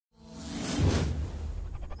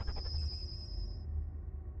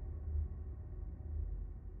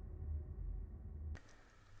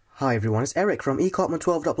Hi everyone, it's Eric from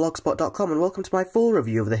ecartman12.blogspot.com and welcome to my full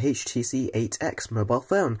review of the HTC 8X mobile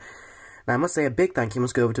phone. Now I must say a big thank you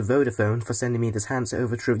must go over to Vodafone for sending me this handset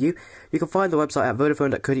over to review. You can find the website at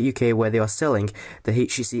vodafone.co.uk where they are selling the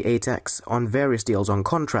HTC 8X on various deals on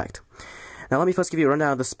contract. Now let me first give you a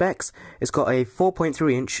rundown of the specs. It's got a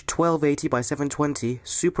 4.3 inch 1280 by 720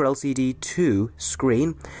 Super LCD 2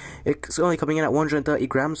 screen. It's only coming in at 130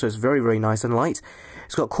 grams, so it's very nice and light.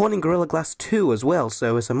 It's got Corning Gorilla Glass 2 as well,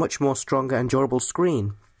 so it's a much more stronger and durable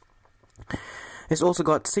screen. It's also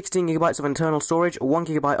got 16GB of internal storage,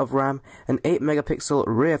 1GB of RAM, an 8MP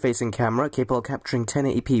rear-facing camera capable of capturing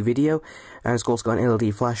 1080p video, and it's also got an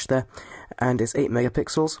LED flash there, and it's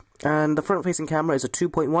 8MP. And the front-facing camera is a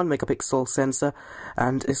 2.1MP sensor,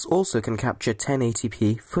 and it also can capture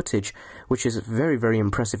 1080p footage, which is very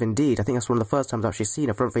impressive indeed. I think that's one of the first times I've actually seen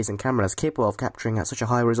a front-facing camera that's capable of capturing at such a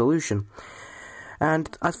high resolution.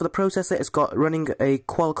 And as for the processor, it's got running a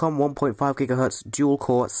Qualcomm 1.5GHz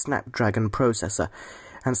dual-core Snapdragon processor.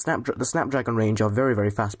 And the Snapdragon range are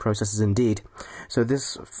very fast processors indeed. So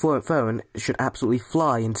this phone should absolutely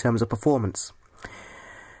fly in terms of performance.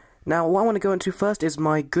 Now, what I want to go into first is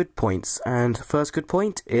my good points. And first good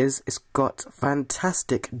point is it's got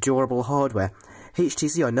fantastic durable hardware.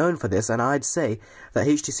 HTC are known for this, and I'd say that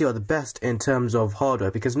HTC are the best in terms of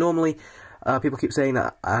hardware, because normally people keep saying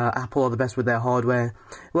that Apple are the best with their hardware.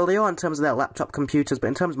 Well, they are in terms of their laptop computers, but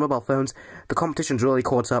in terms of mobile phones, the competition's really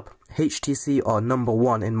caught up. HTC are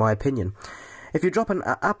 #1 in my opinion. If you drop an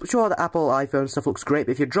sure, the Apple iPhone stuff looks great,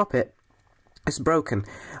 but if you drop it, it's broken.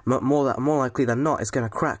 More likely than not, it's going to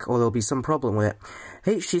crack, or there'll be some problem with it.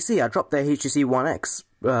 HTC, I dropped their HTC One X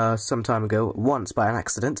some time ago, once by an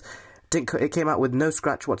accident. It came out with no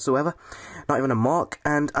scratch whatsoever, not even a mark,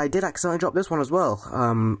 and I did accidentally drop this one as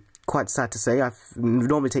well. Quite sad to say. I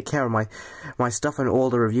normally take care of my stuff and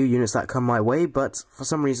all the review units that come my way, but for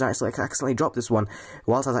some reason I accidentally dropped this one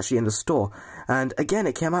whilst I was actually in the store. And again,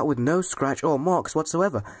 it came out with no scratch or marks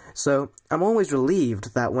whatsoever. So I'm always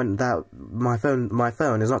relieved that my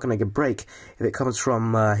phone is not going to break if it comes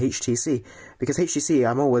from HTC, because HTC,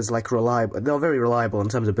 I'm always like reliable. They're very reliable in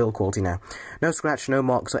terms of build quality now. No scratch, no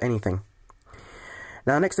marks or anything.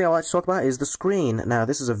 Now, next thing I'd like to talk about is the screen. Now,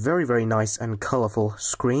 this is a very nice and colourful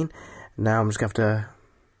screen. Now, I'm just going to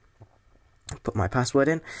have to put my password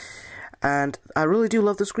in. And I really do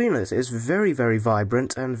love the screen of this. It's very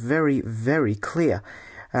vibrant and very clear.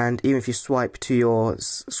 And even if you swipe to your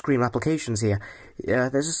screen applications here,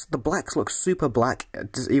 there's just, the blacks look super black,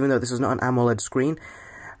 even though this is not an AMOLED screen.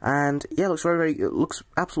 And yeah, it looks it looks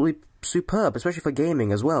absolutely superb, especially for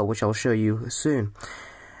gaming as well, which I'll show you soon.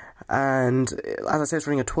 And as I said, it's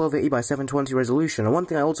running a 1280 by 720 resolution. And one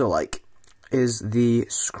thing I also like is the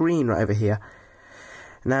screen right over here.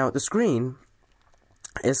 Now, the screen,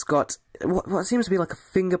 it's got what seems to be like a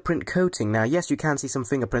fingerprint coating. Now, yes, you can see some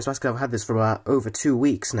fingerprints. I've had this for about over 2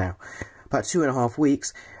 weeks now. About 2.5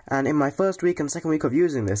 weeks. And in my first week and second week of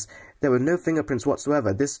using this, there were no fingerprints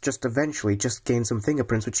whatsoever. This just eventually gained some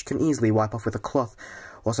fingerprints, which you can easily wipe off with a cloth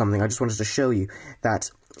or something. I just wanted to show you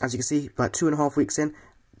that, as you can see, about 2.5 weeks in,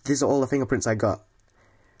 these are all the fingerprints I got.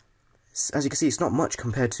 As you can see, it's not much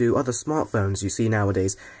compared to other smartphones you see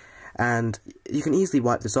nowadays. And you can easily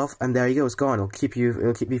wipe this off, and there you go, it's gone. It'll keep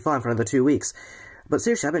you fine for another 2 weeks. But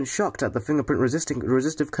seriously, I've been shocked at the fingerprint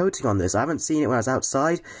resistive coating on this. I haven't seen it when I was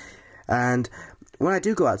outside, and when I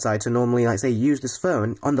do go outside to normally, like say, use this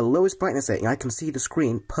phone, on the lowest brightness setting, I can see the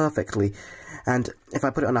screen perfectly. And if I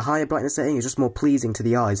put it on a higher brightness setting, it's just more pleasing to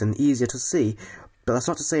the eyes and easier to see. But that's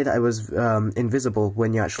not to say that it was invisible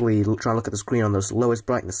when you actually try and look at the screen on this lowest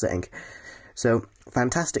brightness setting. So,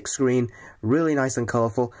 fantastic screen, really nice and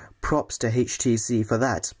colourful. Props to HTC for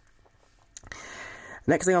that.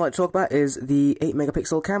 Next thing I'd like to talk about is the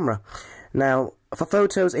 8MP camera. Now, for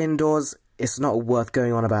photos indoors, it's not worth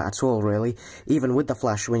going on about at all, really, even with the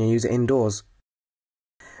flash when you use it indoors.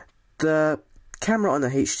 The camera on the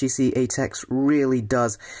HTC 8X really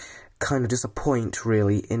does kind of disappoint,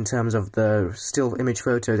 really, in terms of the still image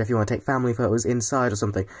photos if you want to take family photos inside or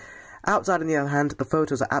something. Outside, on the other hand, the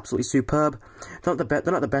photos are absolutely superb. They're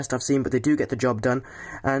not the best I've seen, but they do get the job done.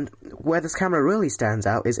 And where this camera really stands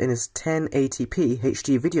out is in its 1080p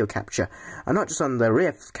HD video capture. And not just on the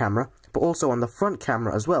rear camera, but also on the front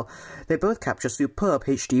camera as well. They both capture superb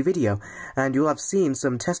HD video, and you'll have seen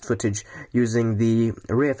some test footage using the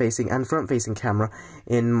rear-facing and front-facing camera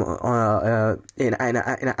in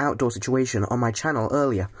an outdoor situation on my channel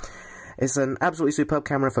earlier. It's an absolutely superb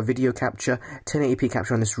camera for video capture. 1080p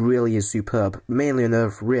capture on this really is superb, mainly on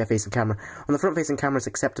the rear-facing camera. On the front-facing camera it's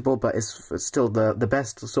acceptable, but it's still the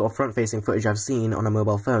best sort of front-facing footage I've seen on a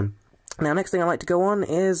mobile phone. Now, next thing I'd like to go on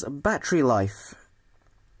is battery life.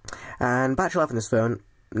 And battery life on this phone,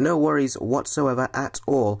 no worries whatsoever at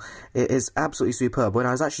all. It is absolutely superb. When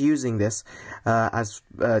I was actually using this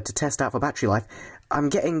to test out for battery life, I'm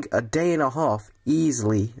getting a day and a half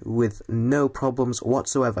easily with no problems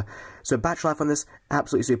whatsoever. So battery life on this,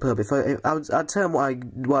 absolutely superb. I'd term what I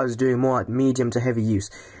was doing more like medium to heavy use.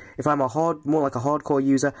 If I'm more like a hardcore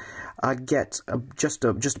user, I'd get just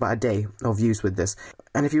about a day of use with this.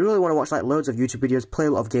 And if you really want to watch like loads of YouTube videos, play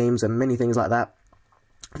a lot of games and many things like that,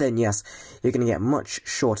 then yes, you're going to get much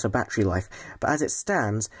shorter battery life. But as it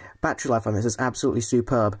stands, battery life on this is absolutely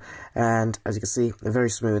superb, and as you can see, very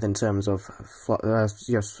smooth in terms of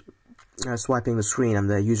swiping the screen and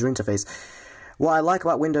the user interface. What I like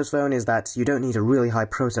about Windows Phone is that you don't need a really high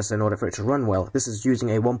processor in order for it to run well. This is using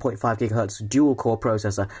a 1.5 GHz dual-core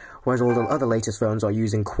processor, whereas all the other latest phones are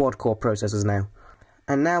using quad-core processors now.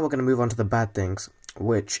 And now we're going to move on to the bad things,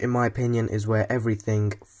 which, in my opinion, is where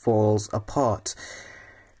everything falls apart.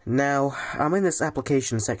 Now, I'm in this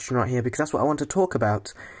application section right here because that's what I want to talk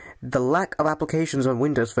about. The lack of applications on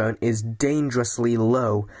Windows Phone is dangerously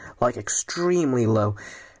low, like extremely low.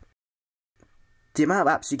 The amount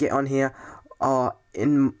of apps you get on here are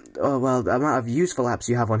the amount of useful apps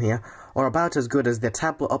you have on here are about as good as the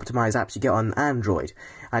tablet optimized apps you get on Android.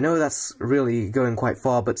 I know that's really going quite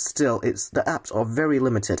far, but still, the apps are very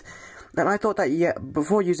limited. And I thought that, yeah,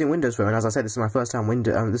 before using Windows Phone, as I said, this is my first time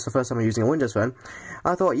this is the first time I'm using a Windows Phone,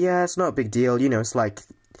 I thought, yeah, it's not a big deal, you know, it's like,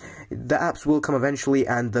 the apps will come eventually,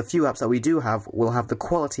 and the few apps that we do have will have the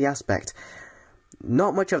quality aspect.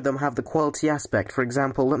 Not much of them have the quality aspect. For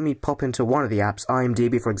example, let me pop into one of the apps,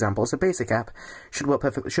 IMDb, for example. It's a basic app, should work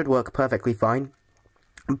perfectly fine,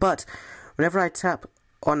 but whenever I tap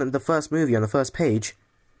on the first movie on the first page,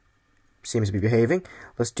 seems to be behaving.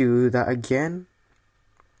 Let's do that again.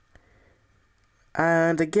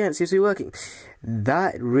 And again, it seems to be working.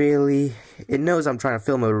 That really... It knows I'm trying to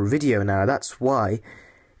film a video now. That's why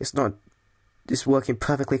it's working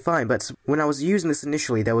perfectly fine. But when I was using this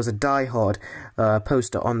initially, there was a Die Hard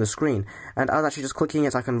poster on the screen. And I was actually just clicking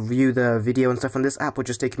it so I can view the video and stuff. And this app would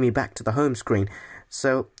just take me back to the home screen.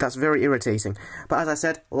 So that's very irritating. But as I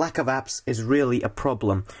said, lack of apps is really a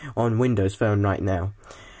problem on Windows Phone right now.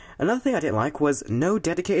 Another thing I didn't like was no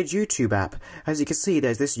dedicated YouTube app. As you can see,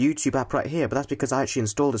 there's this YouTube app right here, but that's because I actually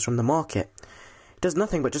installed this from the market. It does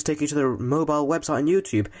nothing but just take you to the mobile website on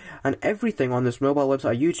YouTube, and everything on this mobile website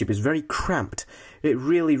on YouTube is very cramped. It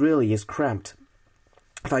really, really is cramped.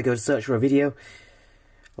 If I go to search for a video,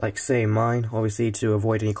 like say mine, obviously to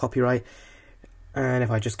avoid any copyright, and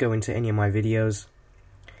if I just go into any of my videos,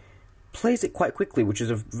 plays it quite quickly, which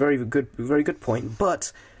is a very good point,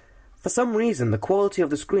 but for some reason, the quality of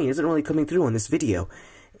the screen isn't really coming through on this video.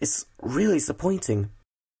 It's really disappointing.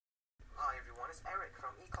 Hi everyone, it's Eric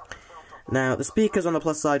from Now, the speakers on the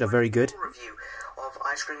plus side are very good. Review of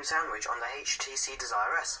Ice Cream Sandwich on the HTC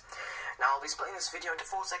Desire S. Now, I'll be splitting this video into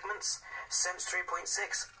 4 segments. Sense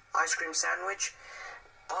 3.6, Ice Cream Sandwich,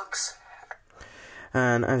 Bugs.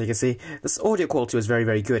 And as you can see, this audio quality was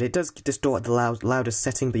very good. It does distort the loudest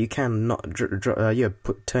setting, but you can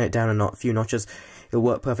turn it down a few notches. It'll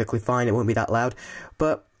work perfectly fine. It won't be that loud.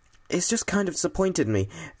 But it's just kind of disappointed me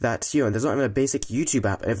that there's not even a basic YouTube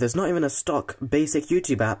app. And if there's not even a stock basic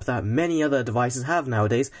YouTube app that many other devices have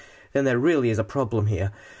nowadays, then there really is a problem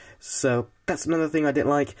here. So that's another thing I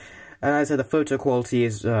didn't like. And as I said, the photo quality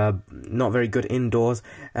is not very good indoors.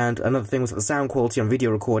 And another thing was that the sound quality on video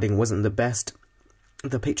recording wasn't the best.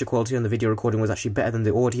 The picture quality on the video recording was actually better than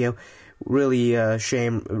the audio. Really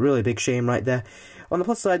big shame right there. On the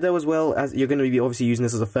plus side though as well, as you're going to be obviously using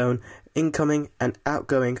this as a phone, incoming and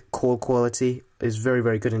outgoing call quality is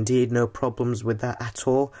very good indeed. No problems with that at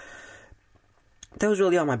all. Those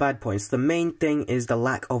really are my bad points. The main thing is the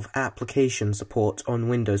lack of application support on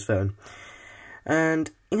Windows Phone. And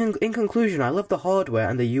in conclusion, I love the hardware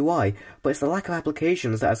and the UI, but it's the lack of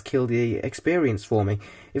applications that has killed the experience for me.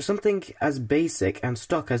 If something as basic and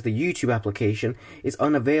stock as the YouTube application is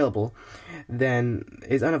unavailable, then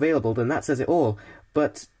that says it all.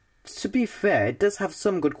 But to be fair, it does have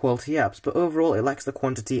some good quality apps, but overall it lacks the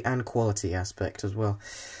quantity and quality aspect as well.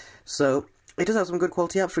 So it does have some good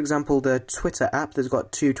quality apps. For example, the Twitter app. There's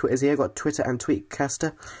got 2 Twitters here. Got Twitter and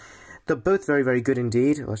Tweetcaster. They're both very good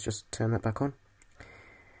indeed. Let's just turn that back on.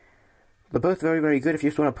 They're both very good if you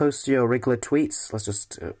just want to post your regular tweets. Let's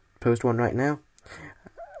just post one right now.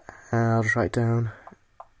 I'll just write down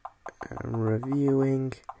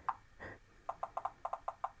reviewing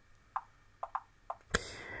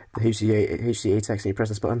the HTC text, and you press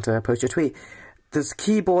this button to post your tweet. This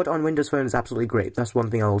keyboard on Windows Phone is absolutely great. That's one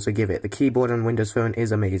thing I'll also give it. The keyboard on Windows Phone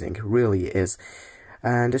is amazing. It really is.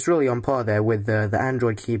 and it's really on par there with the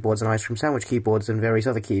Android keyboards and Ice Cream Sandwich keyboards and various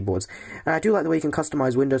other keyboards. And I do like the way you can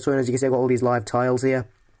customize Windows Phone. As you can see, I've got all these live tiles here.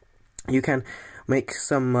 You can make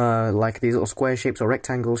some like these little square shapes or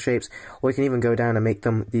rectangle shapes, or you can even go down and make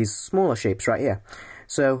them these smaller shapes right here.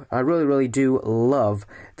 So I really do love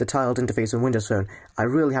the tiled interface on Windows Phone. I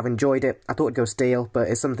really have enjoyed it. I thought it'd go stale, but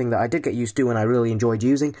it's something that I did get used to and I really enjoyed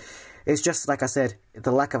using. It's just, like I said,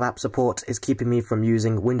 the lack of app support is keeping me from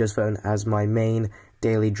using Windows Phone as my main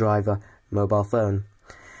daily driver mobile phone.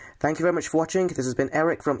 Thank you very much for watching. This has been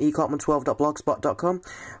Eric from ecartman12.blogspot.com.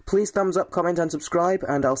 Please thumbs up, comment and subscribe,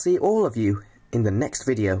 and I'll see all of you in the next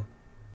video.